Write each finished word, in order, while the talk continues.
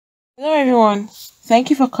Hello everyone, thank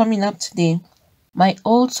you for coming up today. My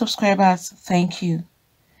old subscribers, thank you.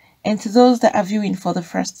 And to those that are viewing for the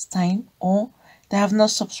first time or that have not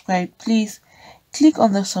subscribed, please click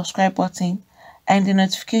on the subscribe button and the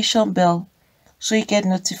notification bell so you get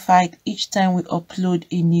notified each time we upload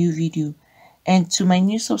a new video. And to my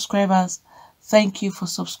new subscribers, thank you for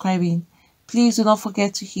subscribing. Please do not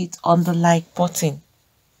forget to hit on the like button.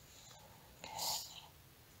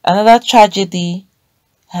 Another tragedy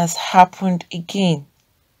has happened again.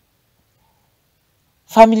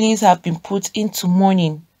 Families have been put into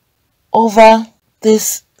mourning over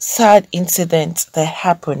this sad incident that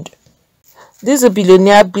happened. This is a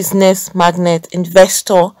billionaire business magnate,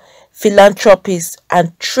 investor, philanthropist,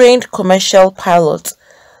 and trained commercial pilot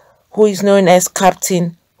who is known as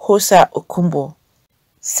Captain Hosa Okumbo.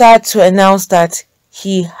 Sad to announce that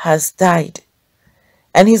he has died.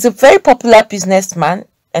 And he's a very popular businessman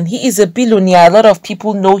and he is a billionaire. A lot of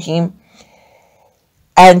people know him.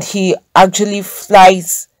 And he actually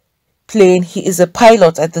flies plane. He is a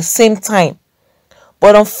pilot at the same time.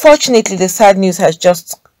 But unfortunately, the sad news has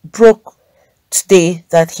just broke today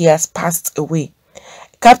that he has passed away.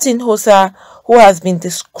 Captain Hosa, who has been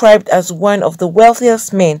described as one of the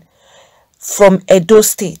wealthiest men from Edo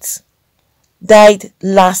State, died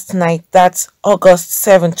last night, that's August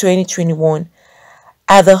 7, 2021,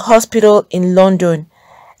 at the hospital in London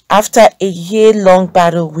after a year-long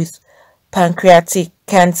battle with pancreatic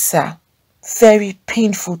cancer. Very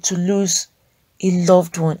painful to lose a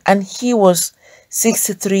loved one, and he was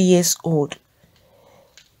 63 years old.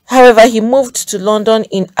 However, he moved to London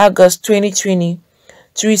in August 2020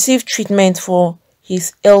 to receive treatment for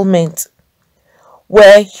his ailment,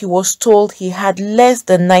 where he was told he had less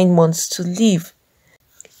than 9 months to live.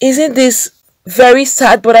 Isn't this very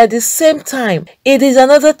sad? But at the same time, it is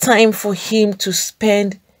another time for him to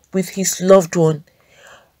spend with his loved one.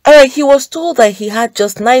 Alright, he was told that he had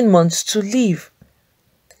just 9 months to live.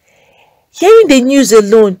 Hearing the news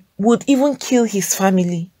alone would even kill his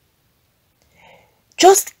family.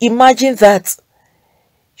 Just imagine that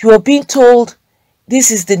you are being told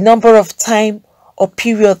this is the number of time or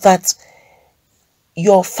period that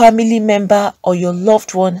your family member or your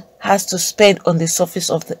loved one has to spend on the surface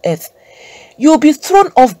of the earth. You will be thrown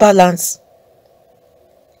off balance.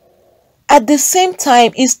 At the same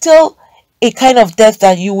time, it's still a kind of death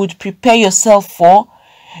that you would prepare yourself for.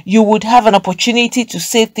 You would have an opportunity to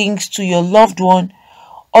say things to your loved one,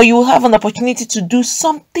 or you will have an opportunity to do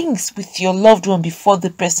some things with your loved one before the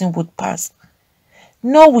person would pass.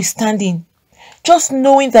 Notwithstanding, just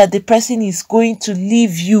knowing that the person is going to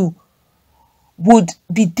leave you would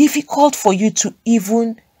be difficult for you to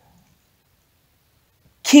even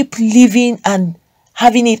keep living and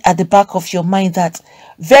having it at the back of your mind that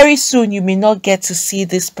very soon you may not get to see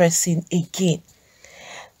this person again.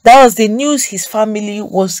 That was the news his family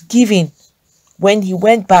was given when he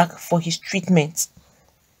went back for his treatment.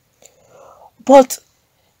 But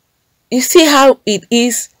you see how it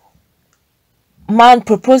is. Man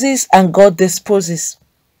proposes and God disposes.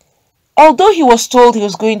 Although he was told he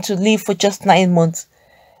was going to live for just 9 months,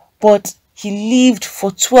 but he lived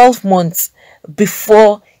for 12 months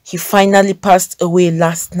before he finally passed away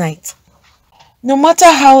last night. No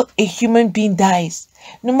matter how a human being dies,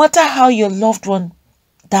 no matter how your loved one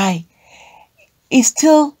die, it's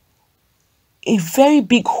still a very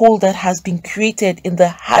big hole that has been created in the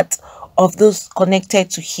heart of those connected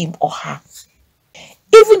to him or her.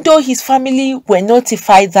 Even though his family were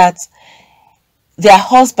notified that their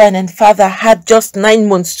husband and father had just 9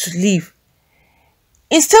 months to live,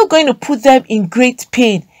 it's still going to put them in great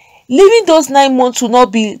pain. Living those 9 months will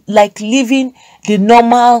not be like living the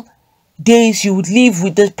normal days you would live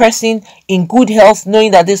with the person in good health,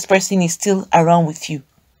 knowing that this person is still around with you.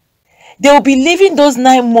 They will be living those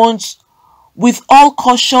 9 months with all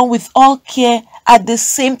caution, with all care, at the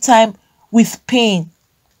same time with pain.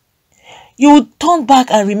 You would turn back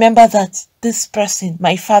and remember that this person,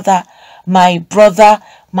 my father, my brother,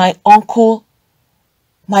 my uncle,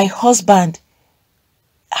 my husband,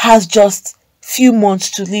 has just few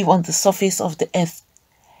months to live on the surface of the earth.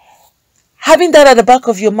 Having that at the back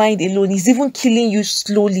of your mind alone is even killing you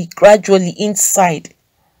slowly, gradually inside.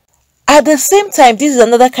 At the same time, this is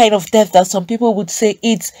another kind of death that some people would say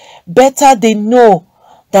it's better they know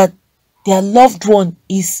that their loved one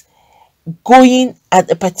is going at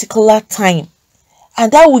a particular time,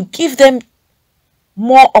 and that would give them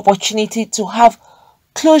more opportunity to have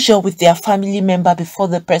closure with their family member before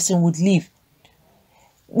the person would leave.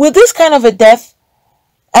 With this kind of a death,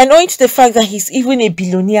 and knowing the fact that he's even a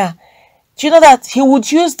billionaire, do you know that he would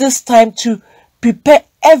use this time to prepare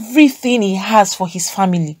everything he has for his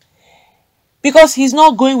family? because he's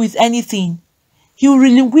not going with anything. He will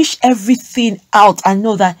relinquish everything out and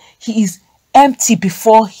know that he is empty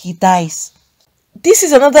before he dies. This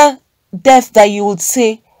is another death that you would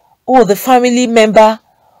say, oh, the family member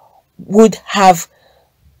would have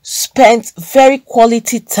spent very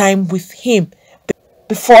quality time with him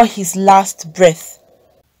before his last breath.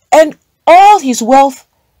 And all his wealth,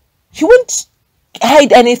 he won't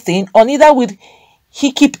hide anything, or neither would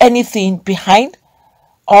he keep anything behind,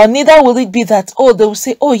 or neither will it be that, oh, they will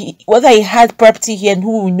say, oh, whether he had property here and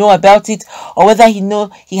who will know about it, or whether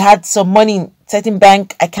he had some money in certain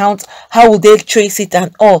bank accounts, how will they trace it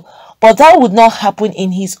and all. But that would not happen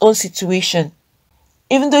in his own situation.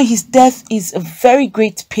 Even though his death is a very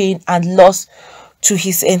great pain and loss to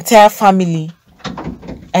his entire family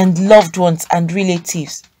and loved ones and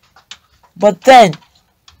relatives. But then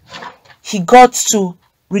he got to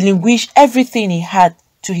relinquish everything he had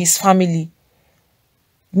to his family,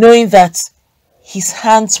 knowing that his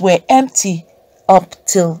hands were empty up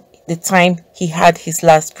till the time he had his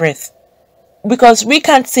last breath. Because we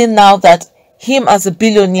can't say now that him as a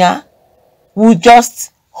billionaire would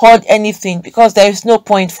just hoard anything, because there is no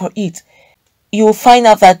point for it. You will find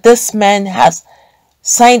out that this man has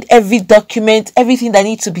signed every document, everything that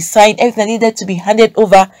needs to be signed, everything that needed to be handed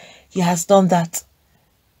over. He has done that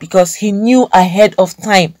because he knew ahead of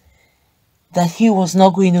time that he was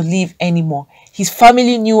not going to live anymore. His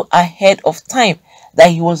family knew ahead of time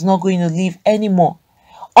that he was not going to live anymore.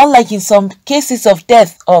 Unlike in some cases of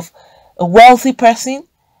death of a wealthy person,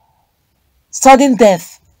 sudden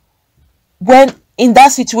death, when in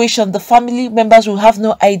that situation the family members will have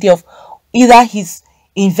no idea of either his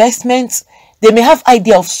investments. They may have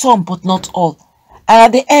idea of some but not all, and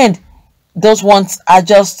at the end those ones are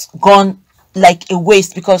just gone like a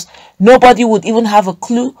waste, because nobody would even have a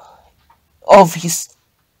clue of his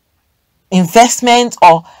investment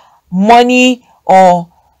or money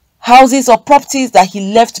or houses or properties that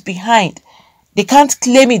he left behind. They can't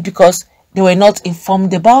claim it because they were not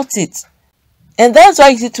informed about it. And that's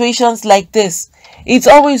why in situations like this, it's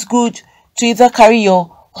always good to either carry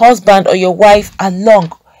your husband or your wife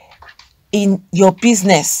along in your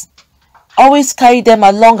business. Always carry them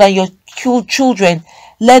along, and your children,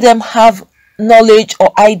 let them have knowledge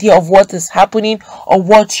or idea of what is happening or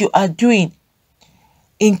what you are doing.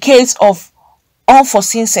 In case of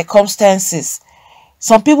unforeseen circumstances,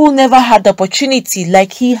 some people never had the opportunity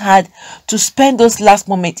like he had to spend those last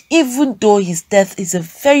moments, even though his death is a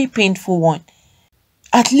very painful one.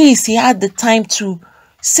 At least he had the time to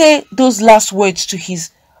say those last words to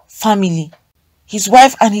his family. His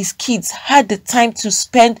wife and his kids had the time to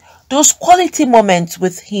spend those quality moments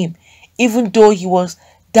with him, even though he was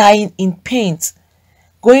dying in pain.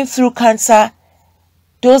 Going through cancer,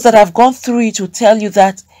 those that have gone through it will tell you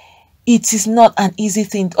that it is not an easy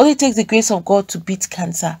thing. It only takes the grace of God to beat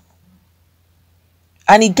cancer.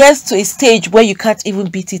 And it gets to a stage where you can't even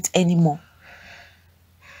beat it anymore.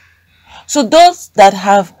 So those that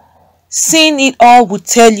have seen it all would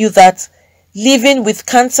tell you that living with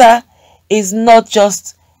cancer is not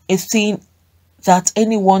just a thing that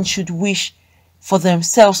anyone should wish for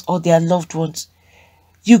themselves or their loved ones.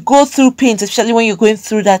 You go through pains, especially when you're going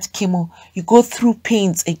through that chemo. You go through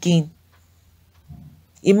pains again.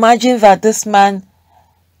 Imagine that this man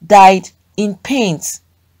died in pains.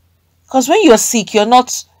 Because when you're sick, you're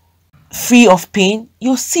not free of pain.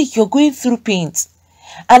 You're sick, you're going through pains.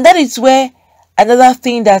 And that is where another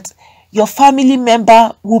thing that your family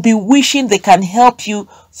member will be wishing they can help you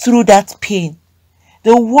through that pain.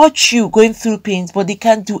 They'll watch you going through pains, but they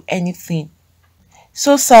can't do anything.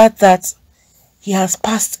 So sad that he has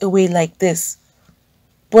passed away like this.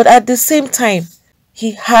 But at the same time,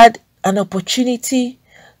 he had an opportunity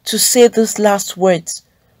to say those last words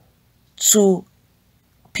to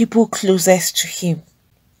people closest to him.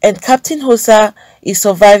 And Captain Hosa is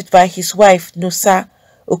survived by his wife, Nosa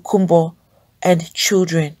Okumbo, and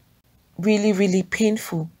children. Really, really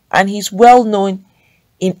painful. And he's well known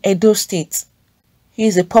in Edo State. He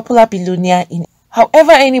is a popular billionaire in.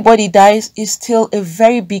 However anybody dies is still a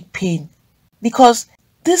very big pain, because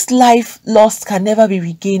this life lost can never be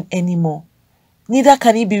regained anymore. Neither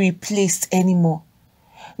can it be replaced anymore.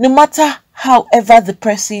 No matter however the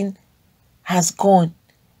person has gone,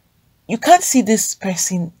 you can't see this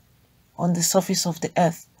person on the surface of the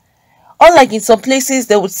earth. Unlike in some places,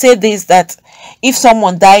 they would say this, that if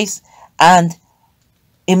someone dies and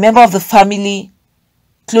a member of the family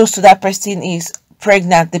close to that person is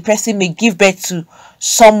pregnant, the person may give birth to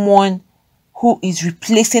someone who is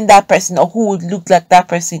replacing that person or who would look like that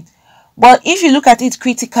person. But if you look at it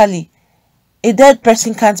critically, a dead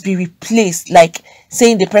person can't be replaced, like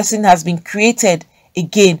saying the person has been created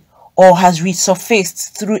again or has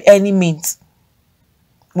resurfaced through any means.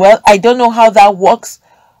 Well, I don't know how that works.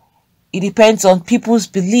 It depends on people's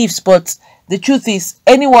beliefs, but the truth is,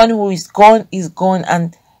 anyone who is gone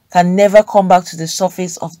and can never come back to the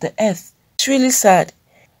surface of the earth. It's really sad.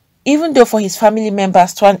 Even though for his family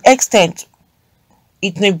members, to an extent,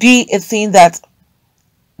 it may be a thing that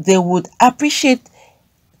they would appreciate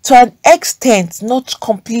to an extent, not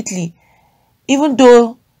completely, even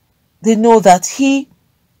though they know that he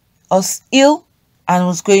was ill and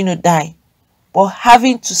was going to die. But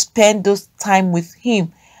having to spend those time with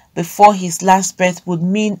him before his last breath would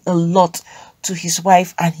mean a lot to his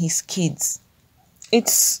wife and his kids.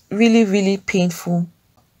 It's really, really painful,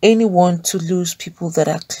 anyone to lose people that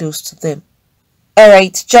are close to them.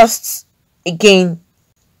 Alright, just again,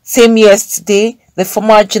 same yesterday, the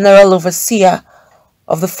former general overseer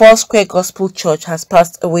of the Foursquare Gospel Church has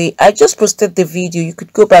passed away. I just posted the video. You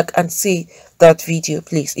could go back and see that video,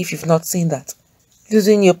 please, if you've not seen that.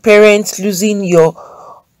 Losing your parents, losing your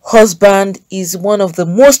husband is one of the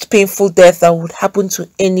most painful deaths that would happen to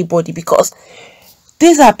anybody, because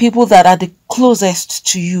these are people that are the closest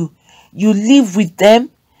to you. You live with them.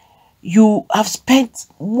 You have spent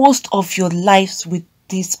most of your lives with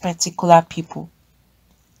these particular people.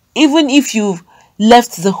 Even if you've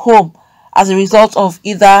left the home as a result of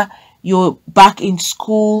either you're back in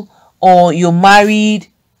school or you're married,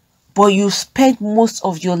 but you spent most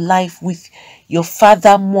of your life with your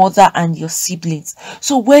father, mother, and your siblings.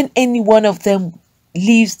 So when any one of them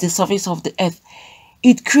leaves the surface of the earth,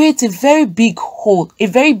 it creates a very big hole, a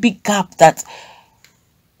very big gap that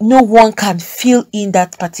no one can fill in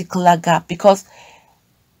that particular gap, because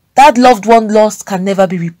that loved one lost can never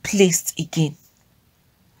be replaced again.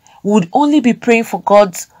 We would only be praying for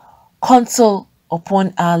God's counsel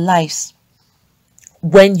upon our lives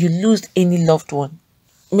when you lose any loved one.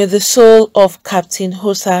 May the soul of Captain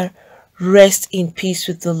Hosa rest in peace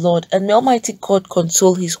with the Lord, and may Almighty God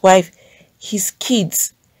console his wife, his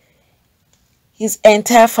kids, his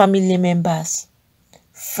entire family members,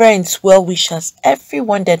 friends, well-wishers,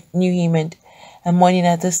 everyone that knew him and mourning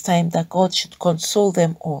at this time, that God should console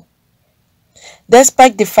them all.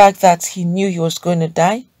 Despite the fact that he knew he was going to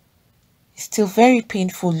die, it's still very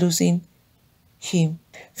painful losing him.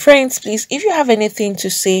 Friends, please, if you have anything to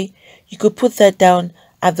say, you could put that down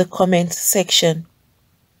at the comment section.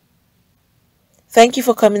 Thank you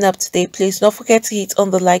for coming up today. Please don't forget to hit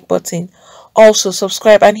on the like button. Also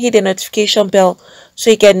subscribe and hit the notification bell so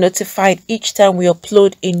you get notified each time we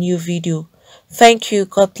upload a new video. Thank you.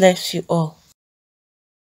 God bless you all.